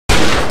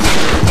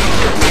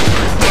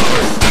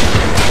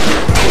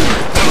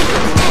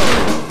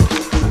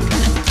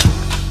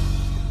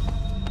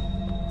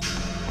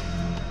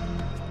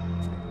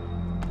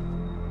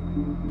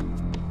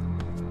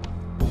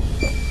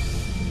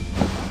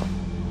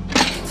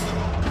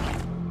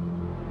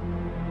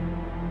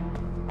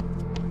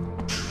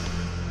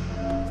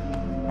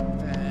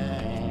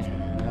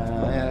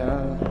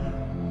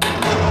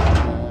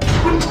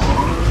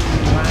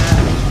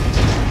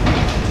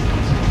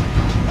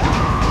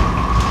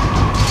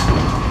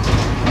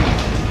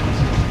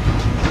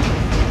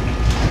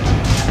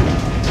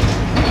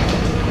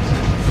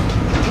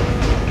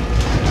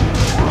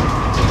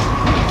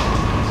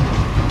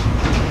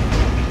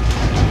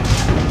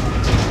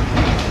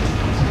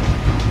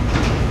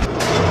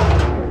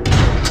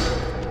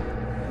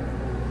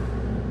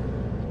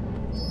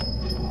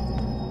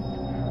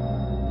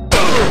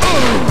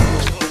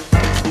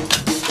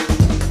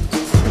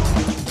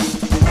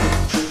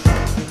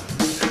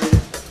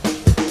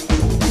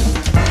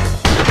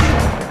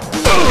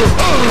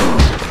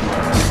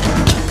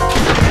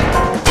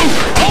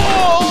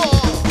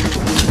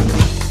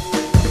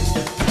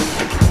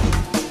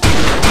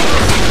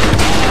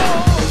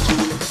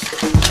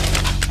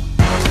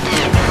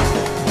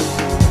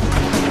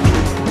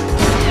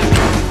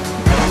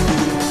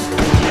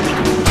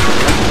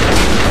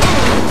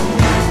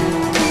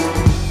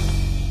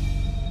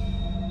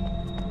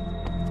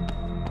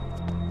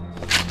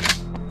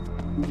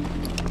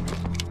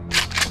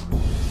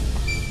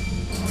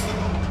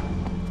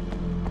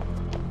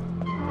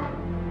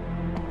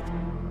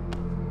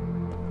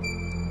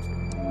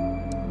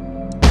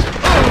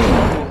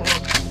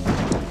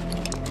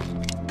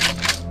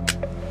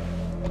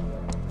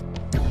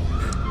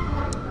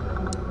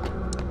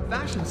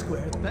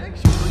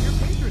for your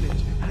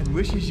patronage and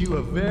wishes you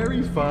a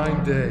very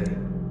fine day.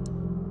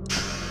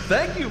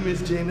 Thank you,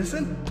 Miss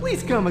Jameson.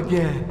 Please come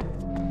again.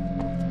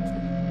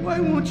 Why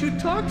won't you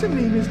talk to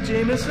me, Miss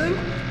Jameson?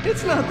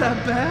 It's not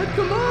that bad.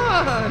 Come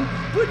on.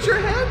 Put your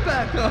hat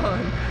back on.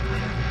 I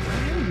have a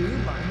brand new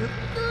line of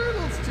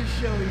girdles to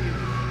show you.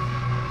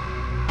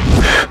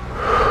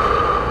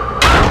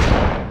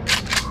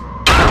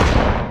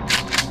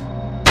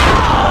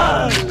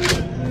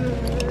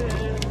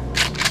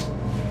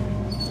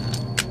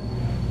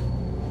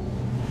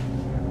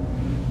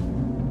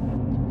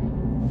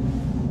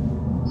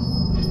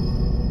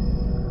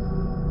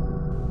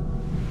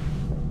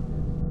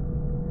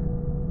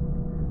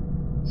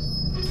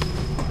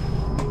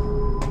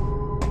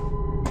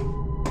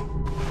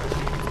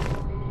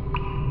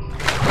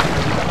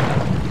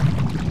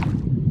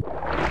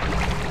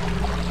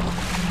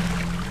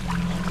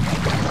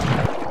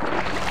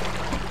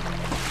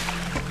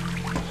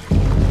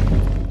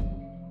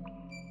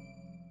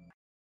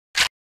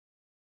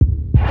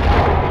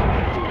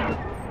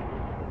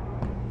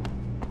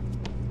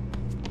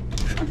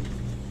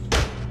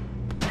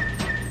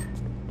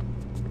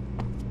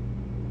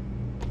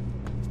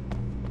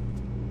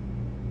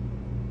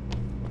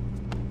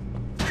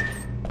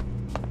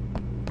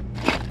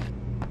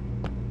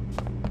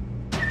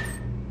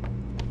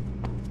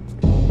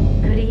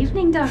 Good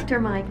evening, Dr.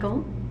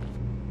 Michael.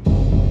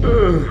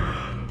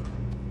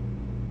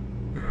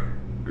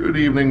 Good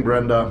evening,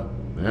 Brenda.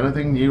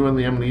 Anything new in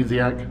the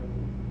amnesiac?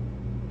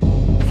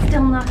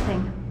 Still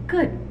nothing.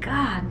 Good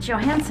God,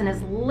 Johansson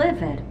is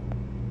livid.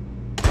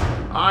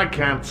 I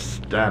can't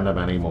stand him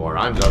anymore.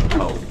 I'm done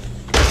told.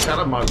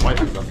 Tell him my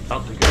wife is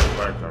about to give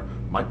birth, or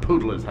my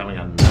poodle is having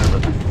a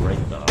nervous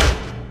breakdown.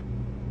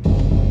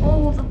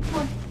 Oh, the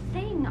poor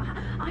thing.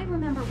 I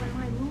remember when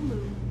my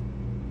Lulu...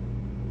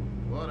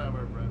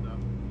 Whatever, Brenda.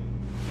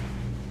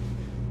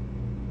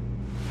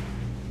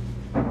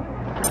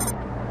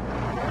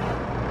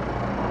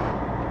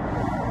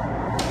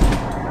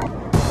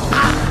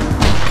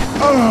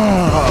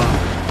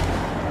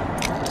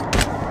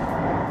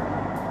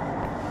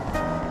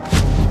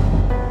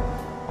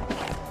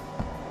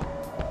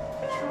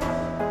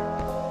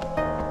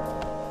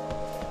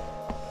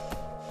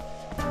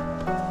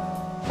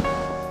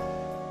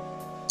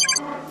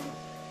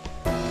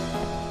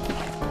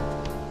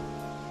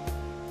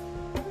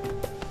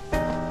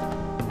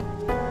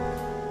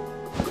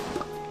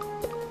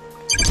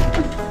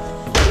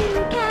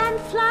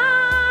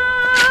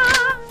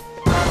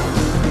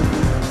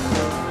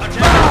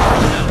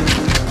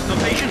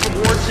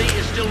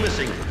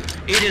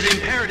 It is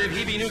imperative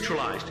he be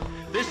neutralized.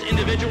 This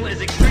individual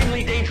is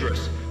extremely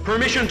dangerous.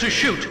 Permission to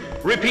shoot.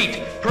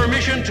 Repeat,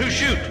 permission to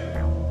shoot.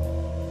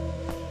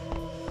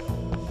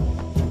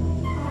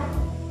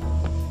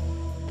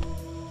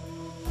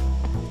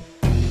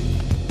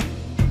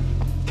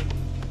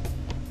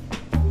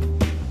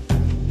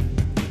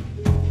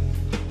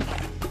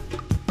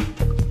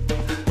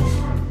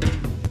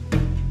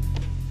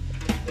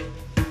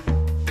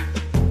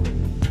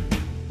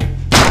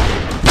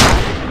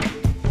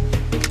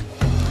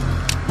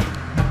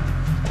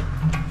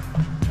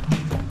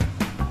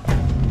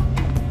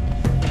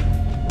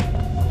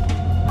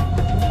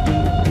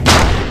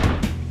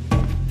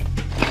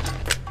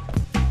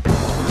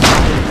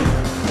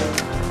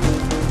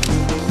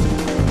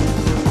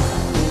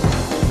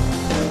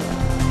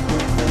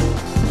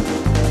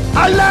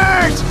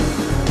 Alert!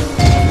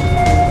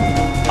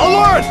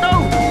 Alert!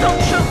 No!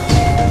 Don't shoot!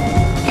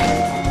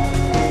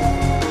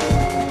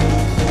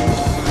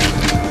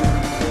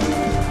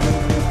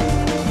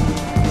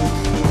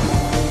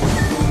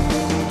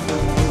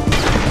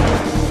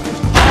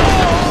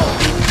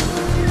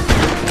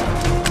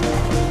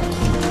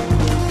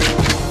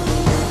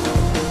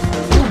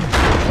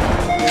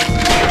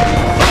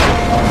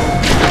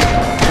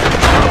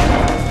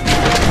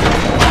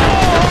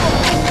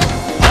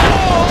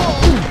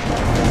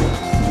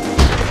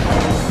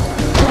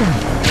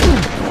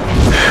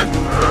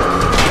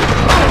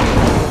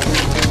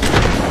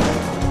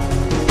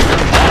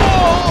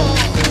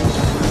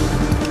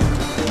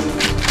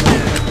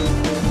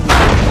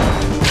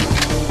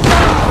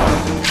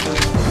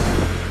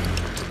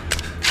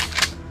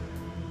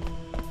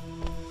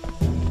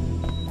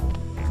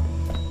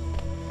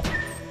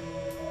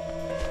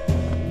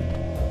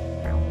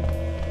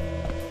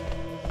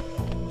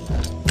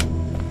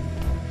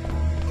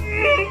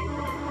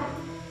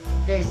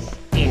 This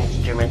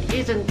instrument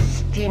isn't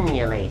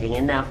stimulating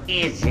enough,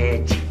 is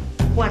it?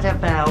 What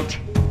about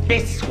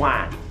this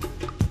one?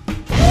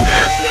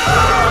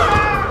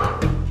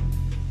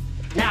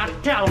 Now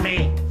tell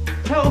me,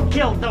 who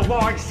killed the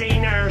ward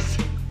sceners?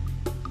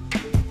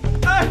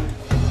 I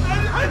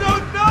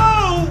don't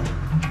know!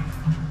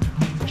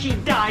 She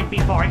died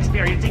before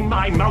experiencing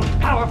my most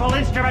powerful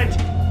instrument!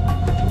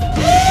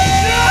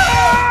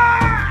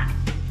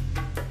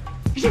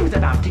 She was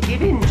about to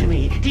give in to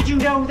me. Did you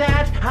know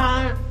that,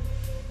 huh?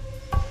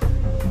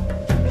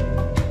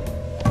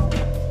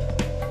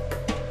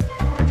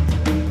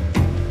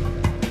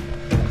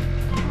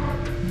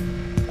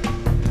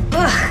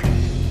 Ugh!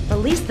 The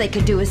least least they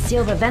could do is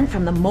seal the vent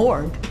from the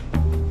morgue.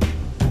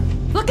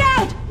 Look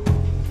out!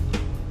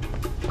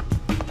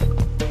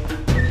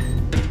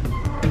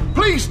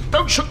 Please,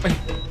 don't shoot me!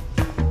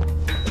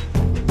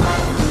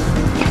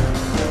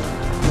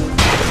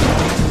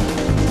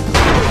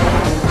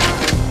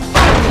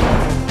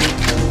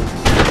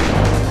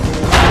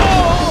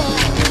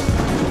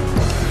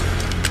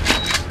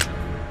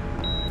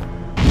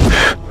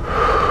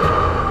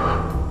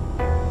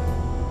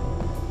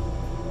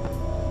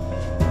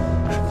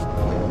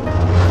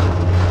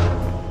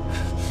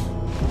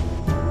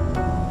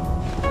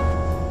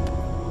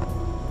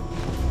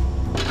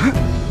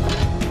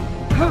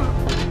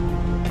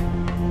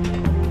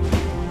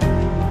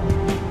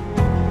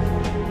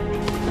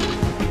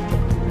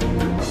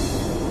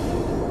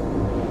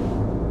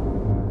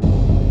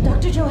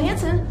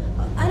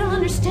 I don't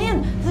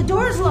understand. The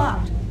door's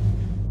locked.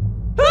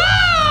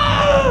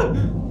 Ah!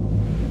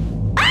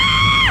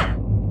 Ah!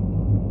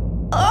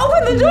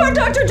 Open the door,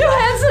 Dr.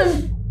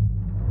 Johansson!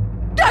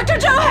 Dr.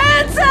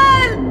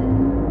 Johansson!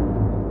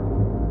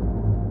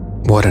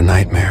 What a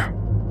nightmare.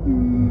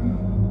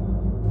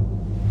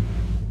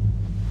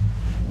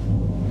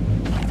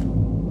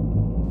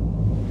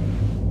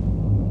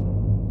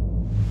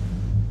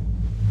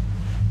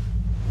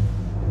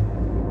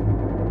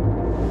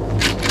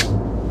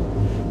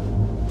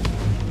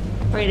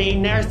 Pretty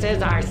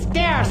nurses are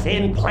scarce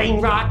in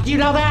Plain Rock, you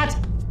know that?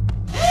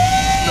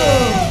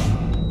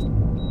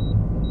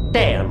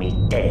 Damn, he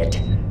dead.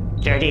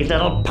 Dirty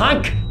little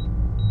punk!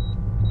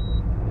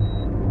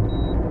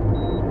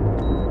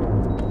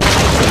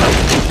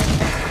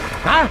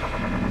 Huh?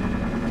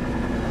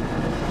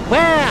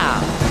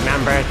 Well,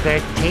 number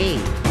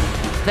 13.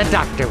 The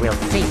doctor will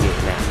see you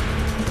now.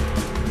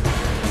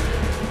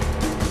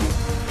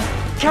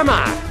 Come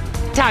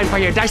on! Time for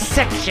your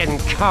dissection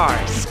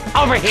course!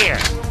 Over here!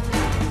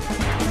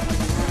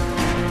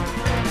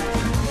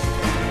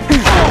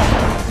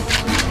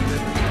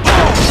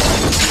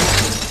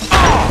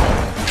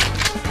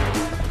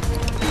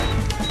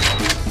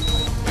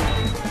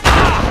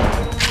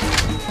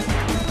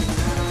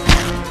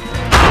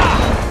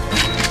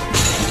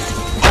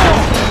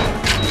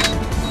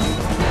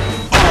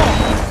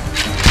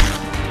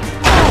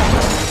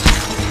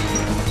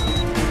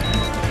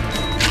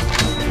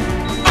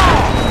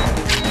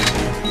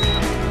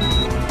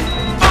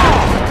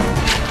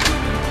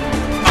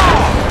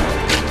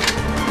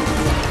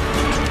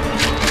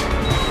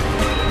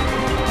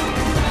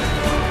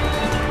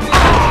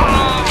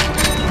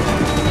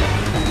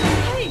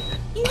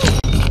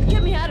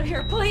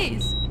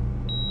 Please!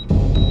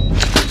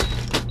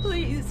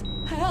 Please,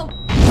 help!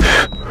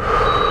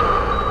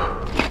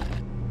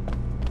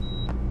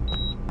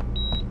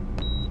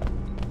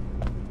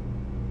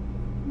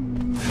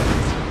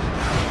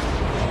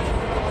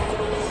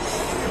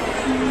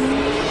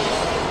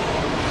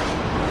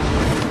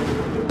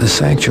 The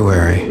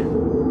sanctuary.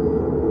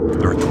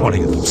 There are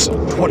 20 of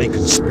them, 20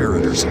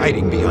 conspirators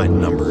hiding behind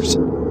numbers.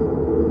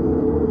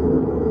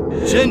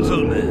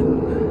 Gentlemen,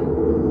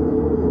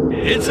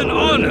 it's an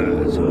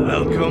honor to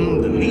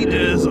welcome the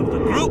leaders of the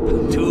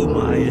group to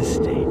my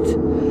estate.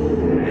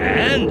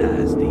 And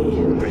as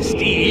the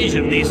prestige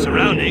of these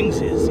surroundings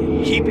is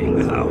in keeping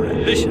with our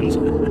ambitions,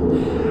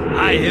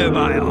 I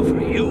hereby offer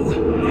you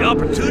the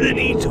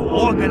opportunity to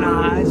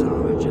organize a